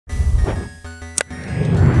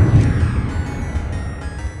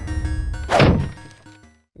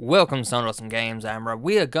Welcome, Son Awesome Games. I'm Rob.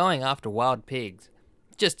 We are going after wild pigs,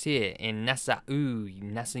 just here in Nassau.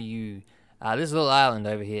 This little island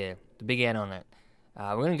over here, the big end on it.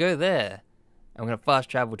 We're gonna go there, and we're gonna fast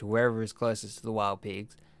travel to wherever is closest to the wild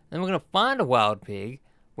pigs. Then we're gonna find a wild pig.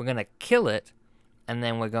 We're gonna kill it, and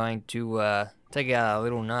then we're going to take out our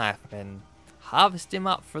little knife and harvest him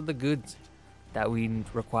up for the goods that we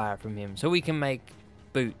require from him, so we can make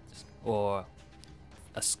boots or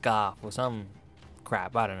a scarf or some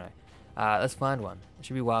crap, I don't know. Let's find one. There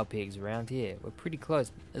should be wild pigs around here. We're pretty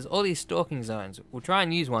close. There's all these stalking zones. We'll try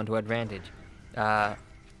and use one to advantage.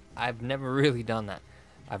 I've never really done that.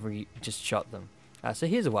 I've just shot them. So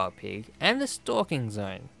here's a wild pig and the stalking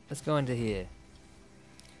zone. Let's go into here.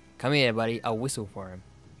 Come here, buddy. I'll whistle for him.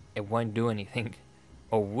 It won't do anything.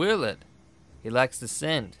 Or will it? He likes the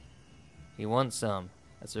scent. He wants some.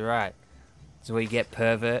 That's alright. So we get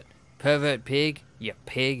pervert. Pervert pig. You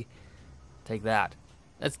pig. Take that.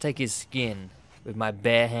 Let's take his skin. With my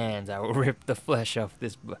bare hands, I will rip the flesh off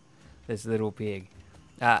this little pig.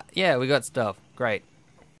 Yeah, we got stuff. Great.